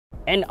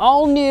an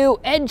all-new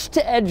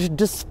edge-to-edge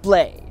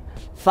display,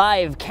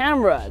 5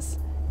 cameras,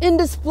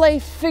 in-display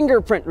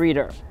fingerprint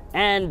reader,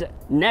 and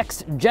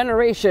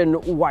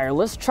next-generation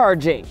wireless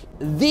charging.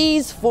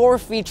 These 4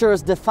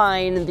 features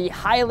define the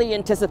highly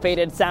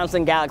anticipated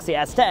Samsung Galaxy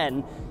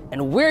S10,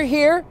 and we're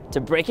here to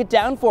break it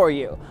down for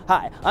you.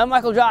 Hi, I'm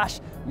Michael Josh.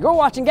 You're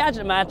watching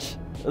GadgetMatch.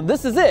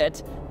 This is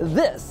it.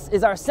 This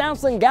is our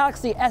Samsung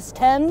Galaxy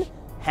S10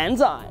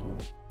 hands-on.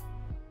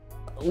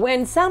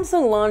 When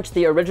Samsung launched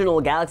the original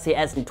Galaxy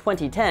S in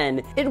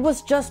 2010, it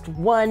was just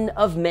one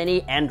of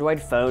many Android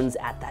phones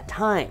at that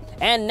time.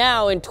 And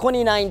now in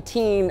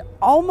 2019,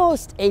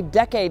 almost a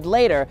decade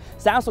later,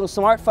 Samsung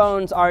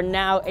smartphones are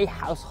now a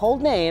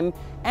household name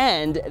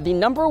and the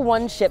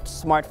 #1 shipped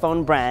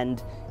smartphone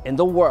brand in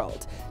the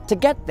world. To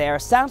get there,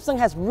 Samsung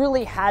has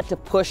really had to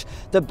push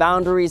the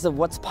boundaries of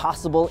what's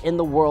possible in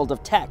the world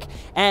of tech.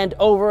 And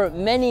over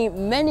many,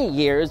 many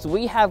years,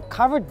 we have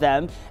covered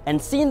them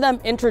and seen them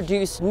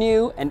introduce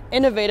new and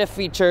innovative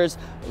features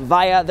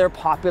via their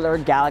popular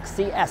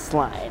Galaxy S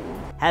line.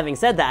 Having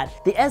said that,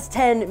 the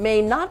S10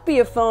 may not be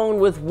a phone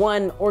with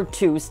 1 or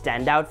 2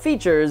 standout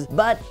features,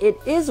 but it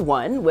is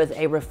one with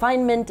a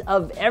refinement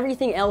of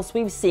everything else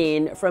we've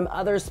seen from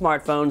other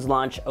smartphones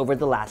launched over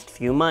the last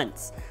few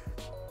months.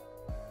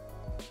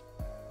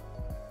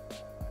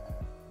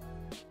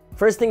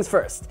 First things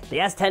first, the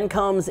S10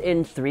 comes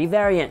in 3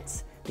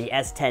 variants, the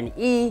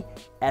S10e,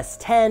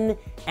 S10,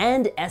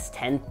 and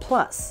S10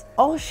 Plus.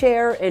 All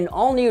share an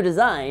all-new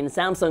design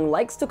Samsung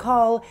likes to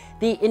call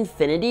the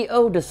Infinity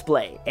O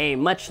display, a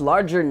much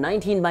larger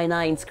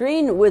 19:9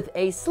 screen with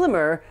a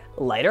slimmer,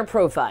 lighter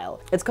profile.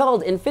 It's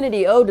called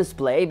Infinity O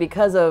display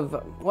because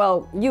of,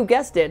 well, you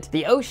guessed it,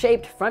 the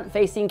O-shaped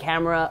front-facing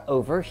camera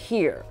over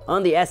here.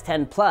 On the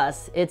S10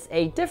 Plus, it's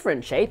a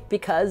different shape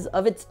because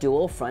of its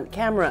dual front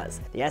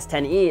cameras. The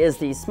S10e is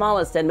the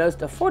smallest and most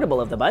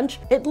affordable of the bunch.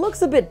 It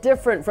looks a bit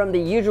different from the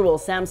usual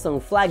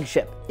Samsung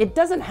flagship. It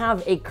doesn't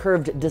have a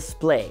curved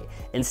display.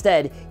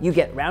 Instead, you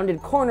get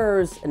rounded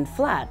corners and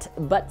flat,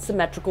 but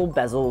symmetrical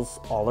bezels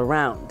all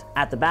around.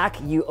 At the back,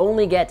 you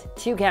only get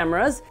 2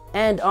 cameras,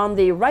 and on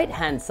the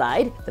right-hand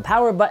side, the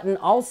power button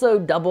also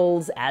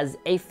doubles as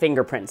a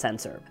fingerprint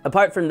sensor.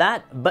 Apart from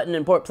that, button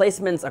and port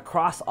placements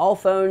across all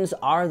phones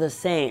are the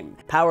same.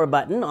 Power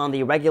button on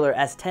the regular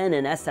S10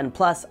 and S10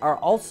 Plus are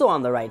also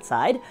on the right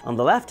side. On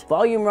the left,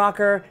 volume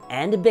rocker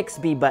and a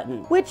Bixby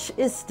button, which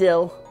is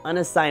still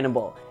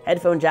unassignable.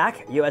 Headphone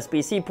jack,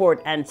 USB-C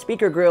port, and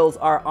speaker grills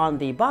are on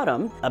the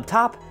bottom. Up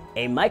top,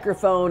 a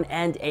microphone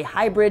and a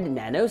hybrid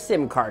nano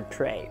SIM card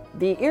tray.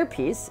 The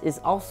earpiece is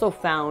also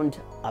found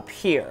up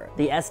here.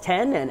 The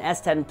S10 and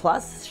S10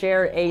 Plus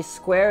share a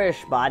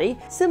squarish body,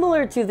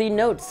 similar to the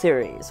Note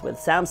series, with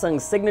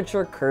Samsung's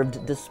signature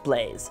curved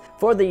displays.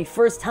 For the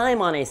first time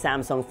on a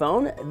Samsung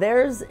phone,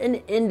 there's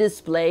an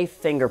in-display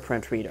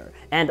fingerprint reader.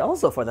 And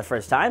also for the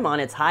first time on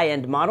its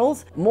high-end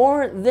models,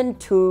 more than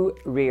 2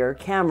 rear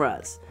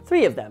cameras.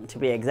 3 of them to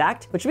be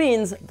exact, which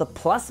means the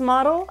Plus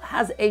model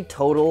has a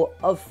total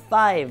of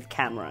 5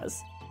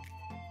 cameras.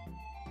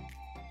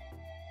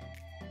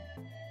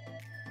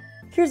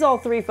 Here's all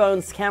 3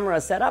 phones' camera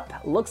setup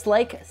looks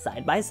like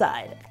side by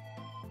side.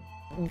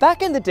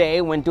 Back in the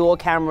day when dual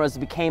cameras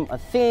became a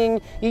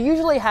thing, you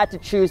usually had to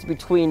choose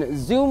between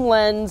zoom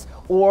lens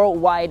or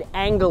wide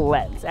angle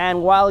lens.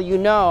 And while you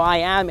know I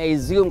am a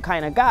zoom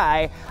kind of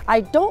guy,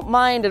 I don't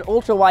mind an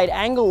ultra wide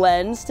angle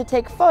lens to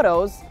take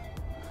photos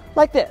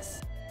like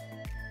this.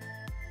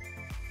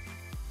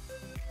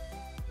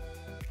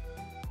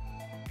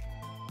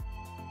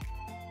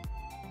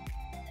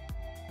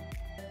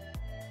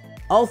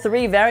 All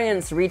 3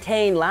 variants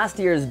retain last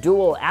year's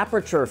dual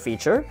aperture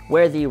feature,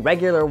 where the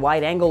regular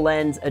wide-angle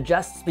lens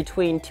adjusts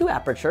between 2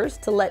 apertures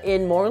to let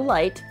in more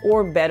light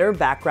or better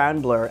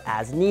background blur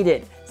as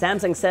needed.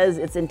 Samsung says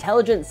its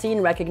intelligent scene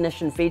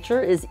recognition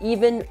feature is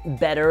even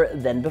better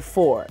than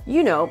before.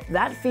 You know,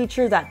 that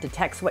feature that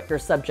detects what your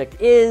subject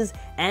is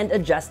and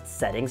adjusts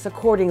settings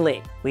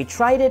accordingly. We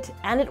tried it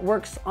and it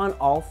works on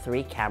all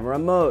 3 camera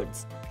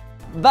modes.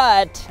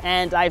 But,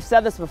 and I've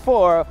said this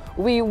before,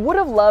 we would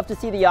have loved to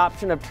see the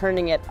option of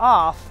turning it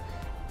off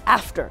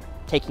after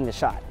taking the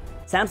shot.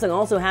 Samsung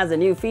also has a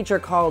new feature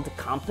called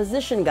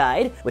Composition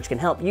Guide, which can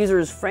help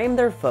users frame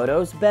their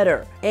photos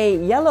better.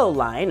 A yellow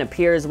line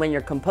appears when you're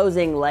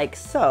composing like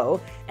so,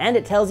 and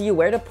it tells you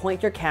where to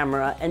point your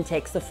camera and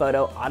takes the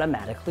photo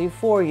automatically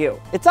for you.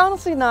 It's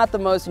honestly not the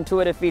most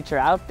intuitive feature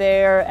out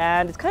there,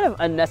 and it's kind of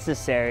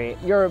unnecessary.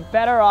 You're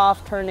better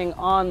off turning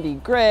on the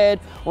grid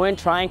when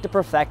trying to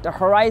perfect a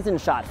horizon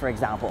shot, for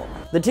example.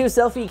 The 2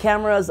 selfie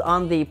cameras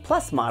on the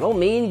Plus model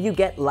mean you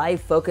get live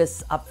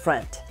focus up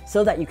front,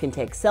 so that you can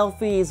take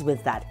selfies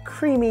with that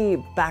creamy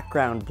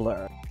background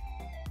blur,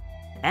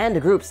 and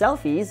group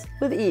selfies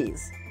with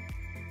ease.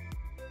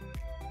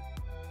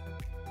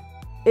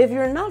 If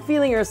you're not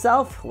feeling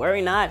yourself,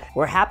 worry not.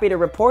 We're happy to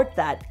report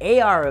that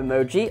AR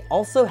emoji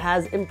also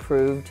has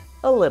improved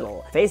a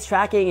little. Face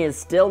tracking is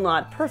still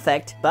not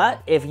perfect,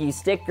 but if you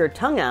stick your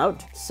tongue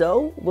out,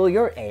 so will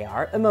your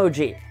AR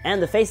emoji.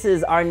 And the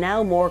faces are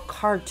now more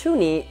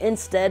cartoony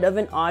instead of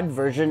an odd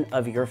version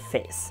of your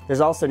face.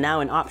 There's also now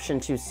an option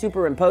to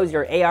superimpose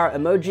your AR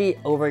emoji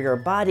over your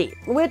body,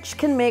 which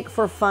can make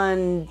for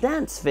fun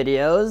dance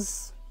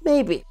videos,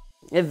 maybe.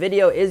 If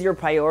video is your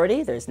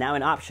priority, there's now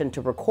an option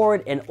to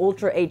record in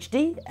Ultra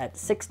HD at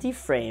 60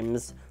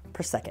 frames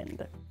per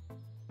second.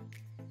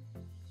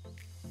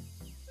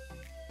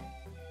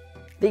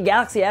 The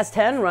Galaxy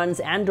S10 runs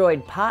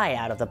Android Pie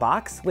out of the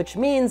box, which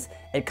means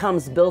it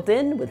comes built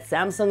in with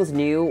Samsung's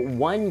new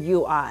One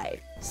UI.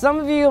 Some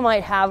of you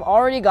might have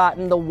already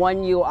gotten the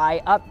One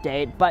UI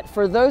update, but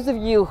for those of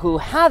you who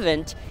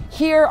haven't,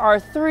 here are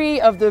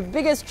 3 of the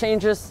biggest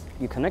changes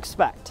you can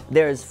expect.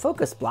 There's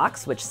focus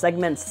blocks, which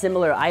segments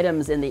similar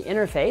items in the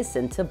interface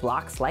into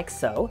blocks like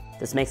so.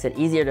 This makes it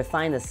easier to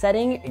find the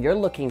setting you're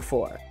looking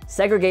for.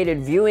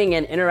 Segregated viewing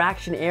and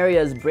interaction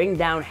areas bring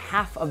down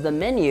half of the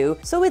menu,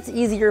 so it's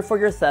easier for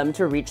your thumb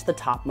to reach the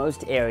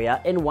topmost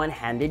area in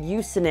one-handed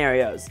use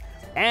scenarios.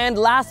 And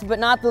last but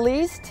not the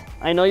least,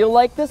 I know you'll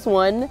like this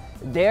one,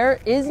 there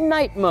is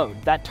night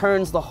mode that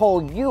turns the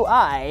whole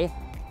UI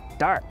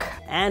dark.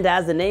 And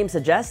as the name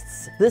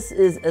suggests, this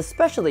is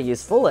especially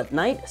useful at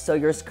night, so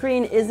your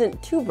screen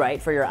isn't too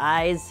bright for your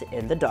eyes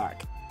in the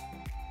dark.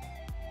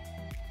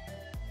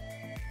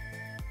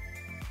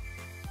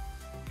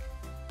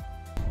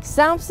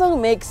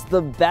 Samsung makes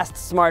the best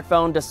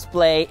smartphone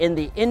display in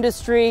the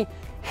industry,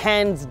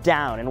 hands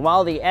down. And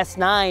while the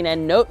S9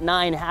 and Note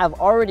 9 have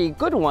already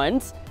good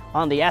ones,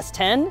 on the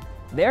S10,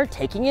 they're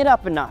taking it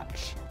up a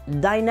notch.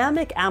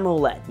 Dynamic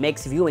AMOLED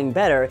makes viewing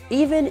better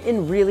even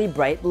in really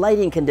bright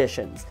lighting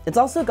conditions. It's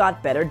also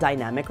got better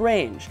dynamic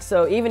range,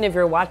 so even if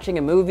you're watching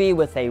a movie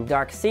with a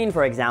dark scene,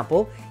 for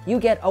example, you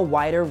get a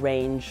wider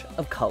range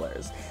of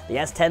colors. The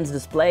S10's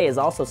display is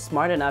also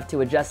smart enough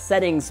to adjust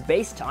settings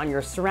based on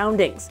your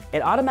surroundings.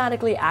 It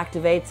automatically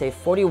activates a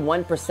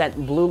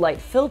 41% blue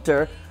light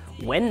filter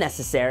when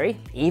necessary,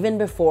 even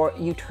before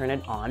you turn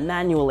it on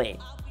manually.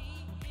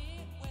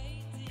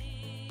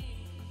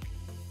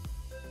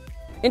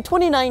 In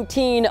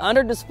 2019,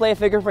 under-display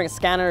fingerprint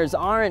scanners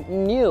aren't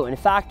new. In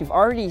fact, we've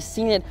already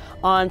seen it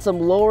on some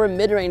lower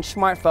mid-range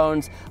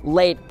smartphones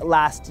late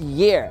last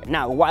year.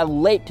 Now, while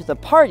late to the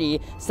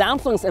party,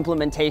 Samsung's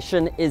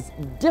implementation is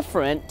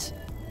different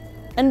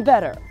and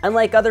better.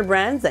 Unlike other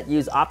brands that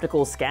use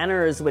optical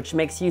scanners, which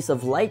makes use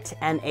of light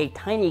and a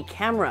tiny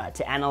camera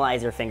to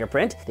analyze your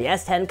fingerprint, the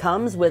S10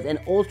 comes with an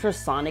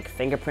ultrasonic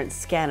fingerprint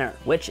scanner,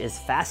 which is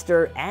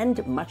faster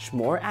and much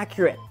more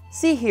accurate.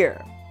 See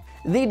here.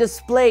 The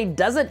display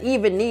doesn't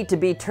even need to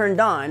be turned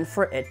on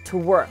for it to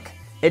work.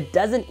 It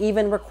doesn't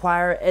even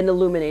require an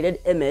illuminated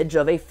image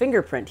of a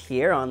fingerprint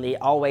here on the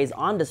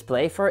always-on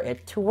display for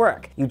it to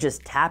work. You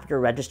just tap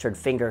your registered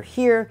finger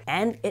here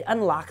and it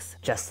unlocks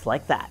just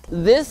like that.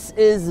 This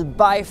is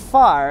by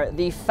far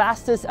the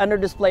fastest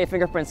under-display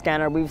fingerprint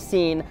scanner we've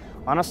seen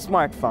on a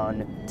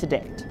smartphone to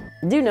date.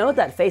 Do note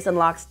that Face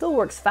Unlock still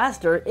works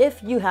faster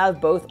if you have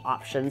both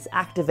options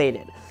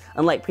activated.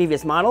 Unlike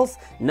previous models,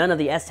 none of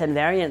the S10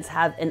 variants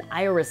have an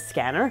iris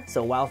scanner,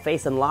 so while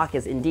Face Unlock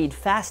is indeed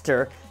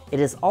faster,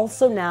 it is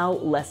also now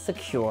less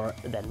secure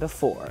than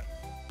before.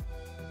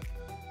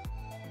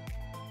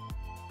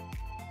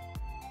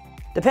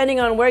 Depending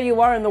on where you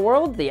are in the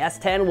world, the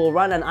S10 will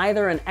run on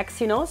either an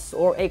Exynos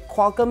or a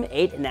Qualcomm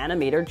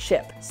 8nm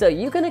chip, so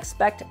you can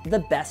expect the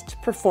best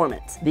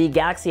performance. The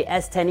Galaxy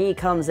S10e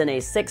comes in a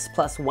 6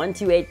 plus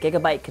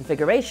 128GB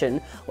configuration,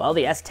 while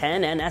the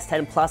S10 and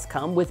S10 Plus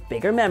come with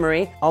bigger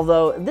memory,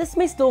 although this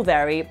may still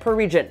vary per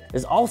region.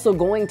 There's also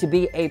going to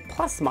be a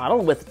Plus model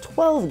with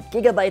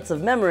 12GB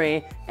of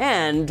memory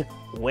and,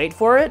 wait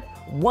for it,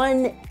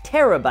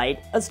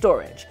 1TB of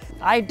storage.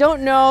 I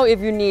don't know if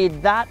you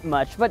need that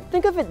much, but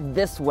think of it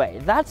this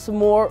way. That's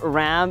more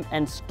RAM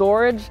and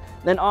storage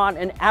than on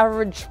an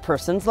average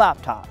person's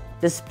laptop.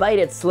 Despite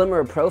its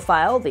slimmer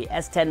profile, the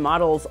S10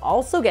 models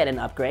also get an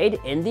upgrade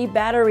in the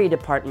battery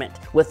department,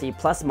 with the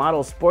Plus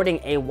model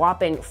sporting a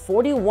whopping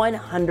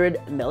 4100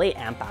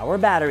 mAh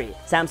battery.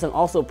 Samsung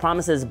also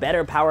promises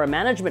better power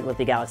management with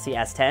the Galaxy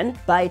S10.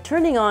 By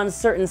turning on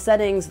certain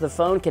settings, the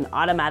phone can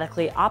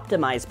automatically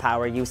optimize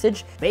power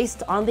usage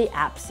based on the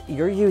apps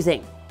you're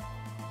using.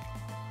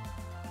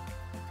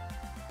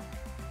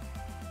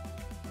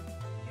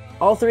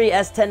 All 3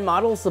 S10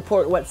 models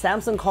support what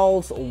Samsung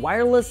calls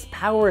wireless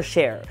power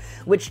share,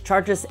 which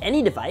charges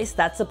any device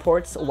that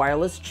supports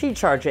wireless Qi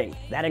charging.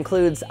 That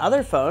includes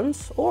other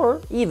phones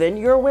or even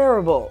your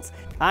wearables.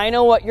 I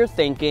know what you're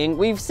thinking.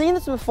 We've seen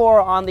this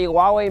before on the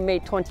Huawei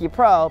Mate 20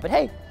 Pro, but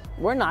hey,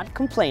 we're not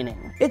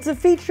complaining. It's a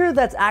feature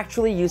that's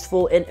actually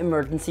useful in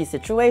emergency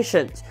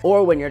situations,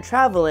 or when you're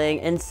traveling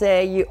and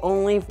say you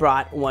only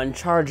brought one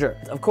charger.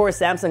 Of course,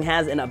 Samsung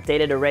has an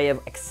updated array of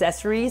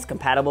accessories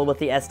compatible with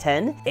the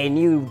S10, a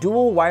new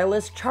dual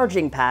wireless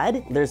charging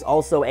pad. There's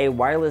also a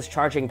wireless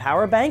charging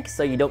power bank,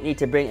 so you don't need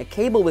to bring a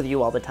cable with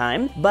you all the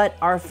time. But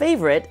our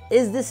favorite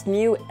is this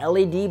new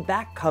LED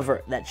back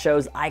cover that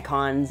shows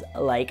icons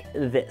like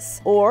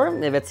this. Or,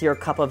 if it's your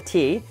cup of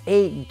tea,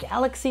 a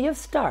galaxy of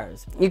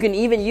stars. You can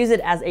even use it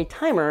as a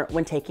timer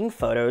when taking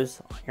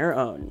photos on your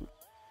own.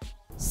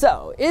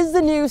 So, is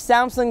the new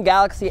Samsung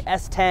Galaxy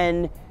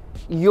S10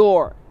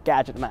 your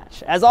gadget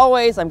match? As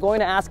always, I'm going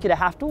to ask you to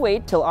have to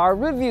wait till our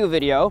review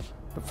video,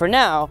 but for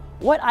now,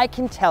 what I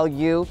can tell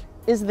you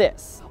is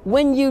this.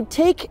 When you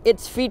take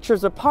its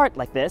features apart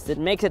like this, it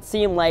makes it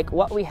seem like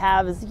what we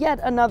have is yet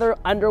another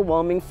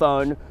underwhelming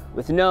phone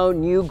with no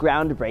new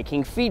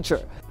groundbreaking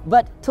feature.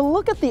 But to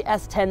look at the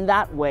S10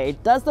 that way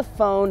does the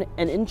phone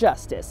an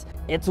injustice.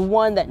 It's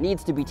one that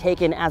needs to be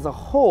taken as a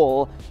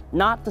whole,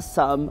 not the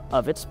sum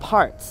of its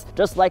parts.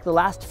 Just like the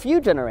last few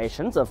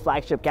generations of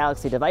flagship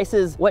Galaxy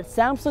devices, what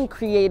Samsung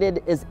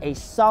created is a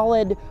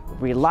solid,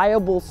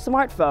 reliable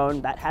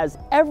smartphone that has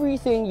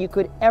everything you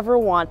could ever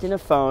want in a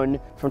phone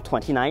from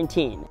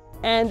 2019.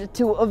 And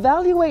to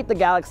evaluate the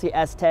Galaxy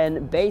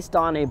S10 based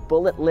on a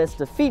bullet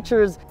list of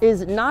features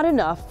is not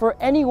enough for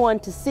anyone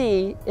to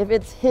see if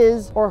it's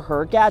his or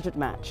her gadget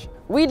match.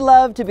 We'd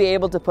love to be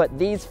able to put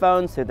these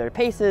phones through their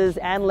paces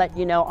and let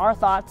you know our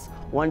thoughts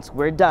once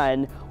we're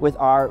done with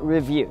our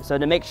review. So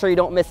to make sure you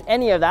don't miss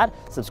any of that,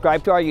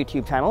 subscribe to our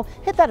YouTube channel,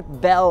 hit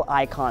that bell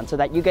icon so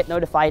that you get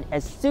notified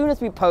as soon as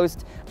we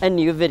post a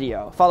new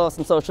video. Follow us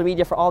on social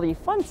media for all the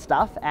fun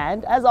stuff,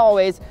 and as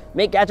always,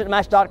 make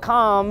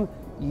GadgetMatch.com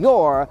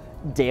your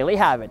daily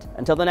habit.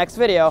 Until the next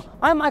video,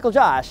 I'm Michael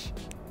Josh.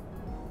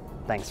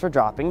 Thanks for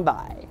dropping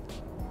by.